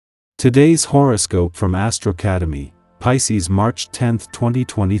Today's horoscope from Astrocademy, Pisces March 10,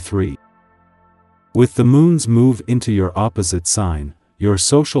 2023. With the moon's move into your opposite sign, your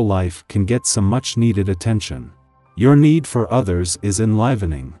social life can get some much-needed attention. Your need for others is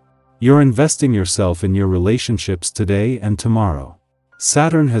enlivening. You're investing yourself in your relationships today and tomorrow.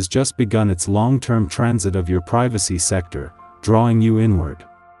 Saturn has just begun its long-term transit of your privacy sector, drawing you inward.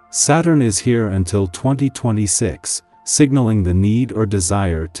 Saturn is here until 2026, signaling the need or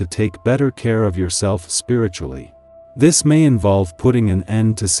desire to take better care of yourself spiritually. This may involve putting an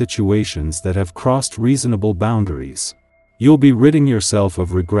end to situations that have crossed reasonable boundaries. You'll be ridding yourself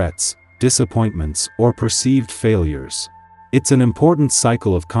of regrets, disappointments, or perceived failures. It's an important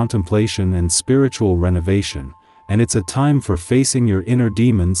cycle of contemplation and spiritual renovation, and it's a time for facing your inner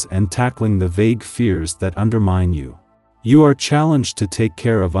demons and tackling the vague fears that undermine you. You are challenged to take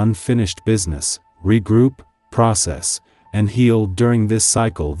care of unfinished business, regroup, process, and heal during this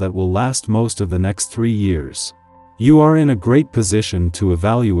cycle that will last most of the next 3 years. You are in a great position to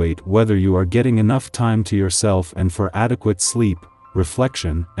evaluate whether you are getting enough time to yourself and for adequate sleep,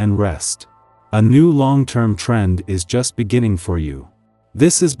 reflection, and rest. A new long-term trend is just beginning for you.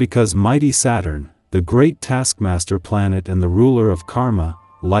 This is because mighty Saturn, the great taskmaster planet and the ruler of karma,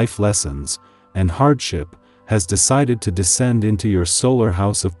 life lessons, and hardship, has decided to descend into your solar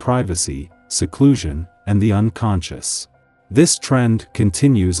house of privacy, seclusion, and the unconscious. This trend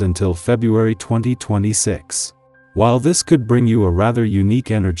continues until February 2026. While this could bring you a rather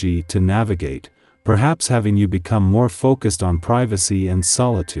unique energy to navigate, perhaps having you become more focused on privacy and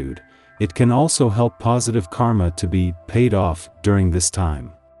solitude, it can also help positive karma to be paid off during this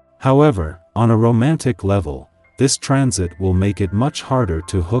time. However, on a romantic level, this transit will make it much harder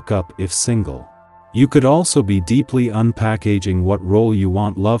to hook up if single. You could also be deeply unpackaging what role you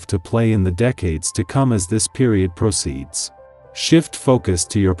want love to play in the decades to come as this period proceeds. Shift focus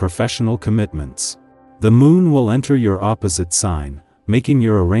to your professional commitments. The moon will enter your opposite sign, making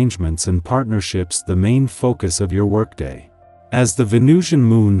your arrangements and partnerships the main focus of your workday. As the Venusian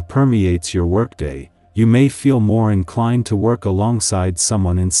moon permeates your workday, you may feel more inclined to work alongside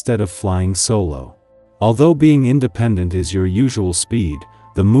someone instead of flying solo. Although being independent is your usual speed,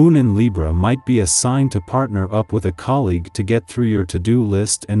 the moon in Libra might be a sign to partner up with a colleague to get through your to-do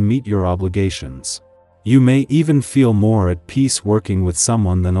list and meet your obligations. You may even feel more at peace working with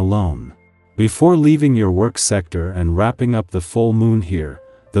someone than alone. Before leaving your work sector and wrapping up the full moon here,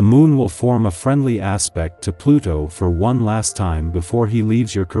 the moon will form a friendly aspect to Pluto for one last time before he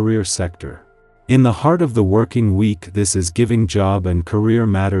leaves your career sector. In the heart of the working week, this is giving job and career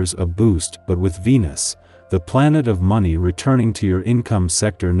matters a boost, but with Venus, the planet of money, returning to your income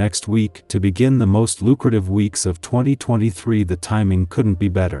sector next week to begin the most lucrative weeks of 2023, the timing couldn't be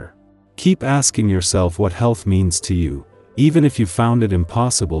better. Keep asking yourself what health means to you, even if you found it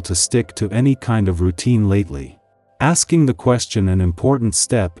impossible to stick to any kind of routine lately. Asking the question an important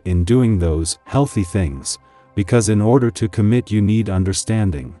step in doing those healthy things, because in order to commit you need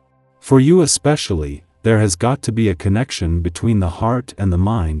understanding. For you especially, there has got to be a connection between the heart and the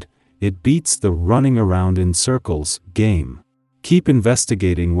mind. It beats the running around in circles game. Keep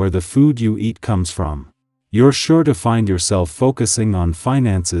investigating where the food you eat comes from. You're sure to find yourself focusing on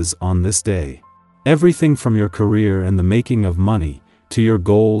finances on this day. Everything from your career and the making of money, to your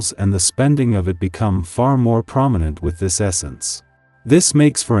goals and the spending of it become far more prominent with this essence. This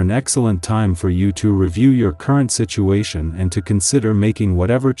makes for an excellent time for you to review your current situation and to consider making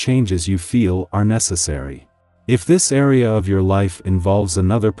whatever changes you feel are necessary. If this area of your life involves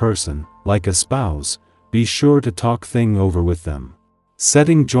another person, like a spouse, be sure to talk things over with them.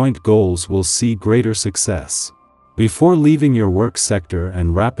 Setting joint goals will see greater success. Before leaving your work sector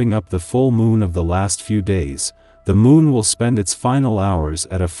and wrapping up the full moon of the last few days, the moon will spend its final hours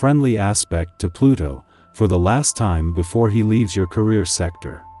at a friendly aspect to Pluto, for the last time before he leaves your career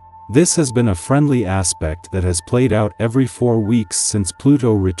sector. This has been a friendly aspect that has played out every 4 weeks since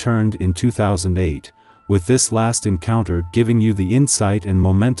Pluto returned in 2008, with this last encounter giving you the insight and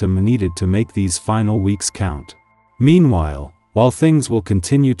momentum needed to make these final weeks count. Meanwhile, while things will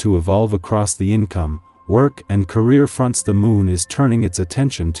continue to evolve across the income, work, and career fronts, the moon is turning its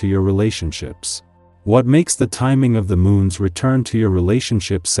attention to your relationships. What makes the timing of the moon's return to your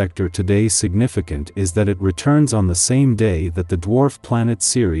relationship sector today significant is that it returns on the same day that the dwarf planet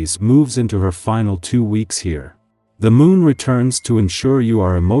Ceres moves into her final 2 weeks here. The moon returns to ensure you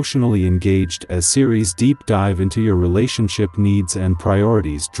are emotionally engaged as Ceres' deep dive into your relationship needs and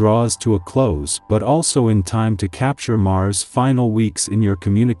priorities draws to a close, but also in time to capture Mars' final weeks in your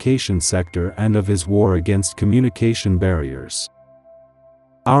communication sector and of his war against communication barriers.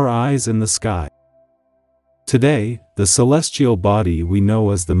 Our eyes in the sky. Today, the celestial body we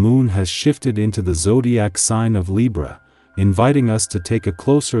know as the moon has shifted into the zodiac sign of Libra, inviting us to take a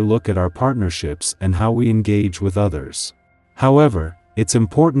closer look at our partnerships and how we engage with others. However, it's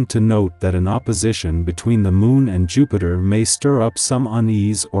important to note that an opposition between the moon and Jupiter may stir up some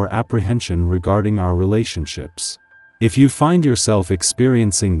unease or apprehension regarding our relationships. If you find yourself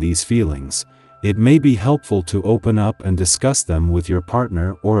experiencing these feelings, it may be helpful to open up and discuss them with your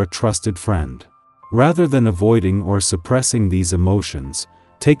partner or a trusted friend. Rather than avoiding or suppressing these emotions,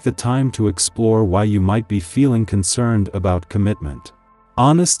 take the time to explore why you might be feeling concerned about commitment.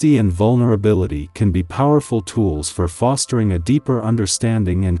 Honesty and vulnerability can be powerful tools for fostering a deeper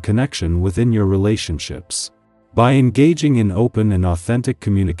understanding and connection within your relationships. By engaging in open and authentic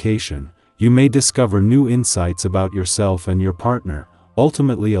communication, you may discover new insights about yourself and your partner,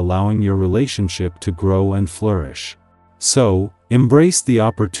 ultimately allowing your relationship to grow and flourish. So, embrace the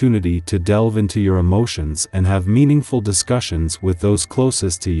opportunity to delve into your emotions and have meaningful discussions with those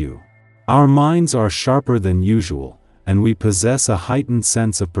closest to you. Our minds are sharper than usual, and we possess a heightened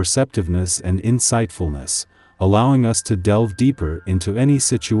sense of perceptiveness and insightfulness, allowing us to delve deeper into any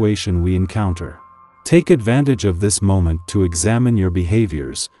situation we encounter. Take advantage of this moment to examine your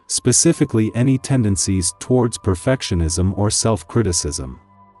behaviors, specifically any tendencies towards perfectionism or self-criticism.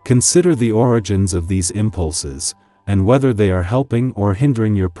 Consider the origins of these impulses, and whether they are helping or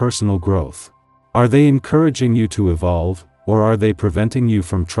hindering your personal growth. Are they encouraging you to evolve, or are they preventing you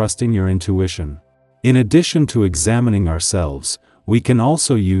from trusting your intuition? In addition to examining ourselves, we can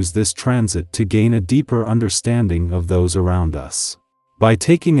also use this transit to gain a deeper understanding of those around us. By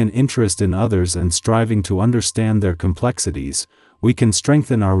taking an interest in others and striving to understand their complexities, we can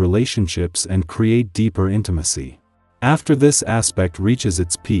strengthen our relationships and create deeper intimacy. After this aspect reaches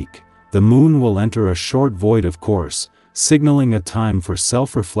its peak, the moon will enter a short void of course, signaling a time for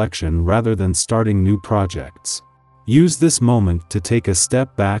self-reflection rather than starting new projects. Use this moment to take a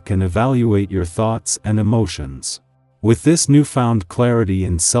step back and evaluate your thoughts and emotions. With this newfound clarity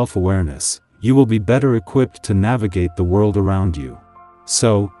and self-awareness, you will be better equipped to navigate the world around you.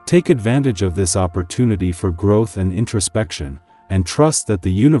 So, take advantage of this opportunity for growth and introspection, and trust that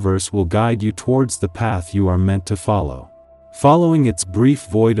the universe will guide you towards the path you are meant to follow. Following its brief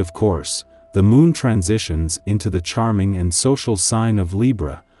void of course, the moon transitions into the charming and social sign of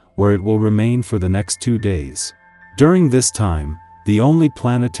Libra, where it will remain for the next 2 days. During this time, the only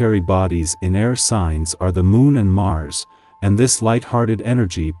planetary bodies in air signs are the Moon and Mars, and this light-hearted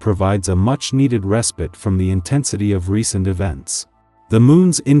energy provides a much-needed respite from the intensity of recent events. The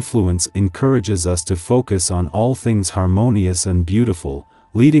Moon's influence encourages us to focus on all things harmonious and beautiful,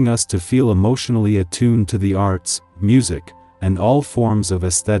 leading us to feel emotionally attuned to the arts, music, and all forms of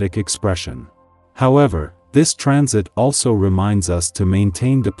aesthetic expression. However, this transit also reminds us to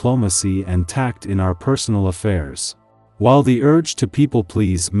maintain diplomacy and tact in our personal affairs. While the urge to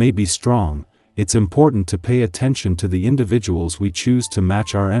people-please may be strong, it's important to pay attention to the individuals we choose to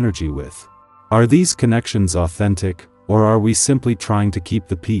match our energy with. Are these connections authentic, or are we simply trying to keep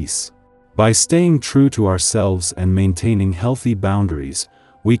the peace? By staying true to ourselves and maintaining healthy boundaries,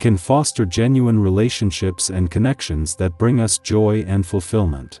 we can foster genuine relationships and connections that bring us joy and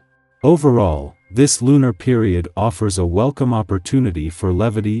fulfillment. Overall, this lunar period offers a welcome opportunity for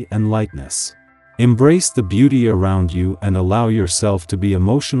levity and lightness. Embrace the beauty around you and allow yourself to be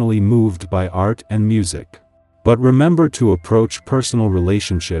emotionally moved by art and music. But remember to approach personal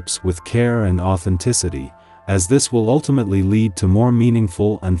relationships with care and authenticity, as this will ultimately lead to more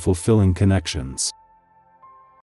meaningful and fulfilling connections.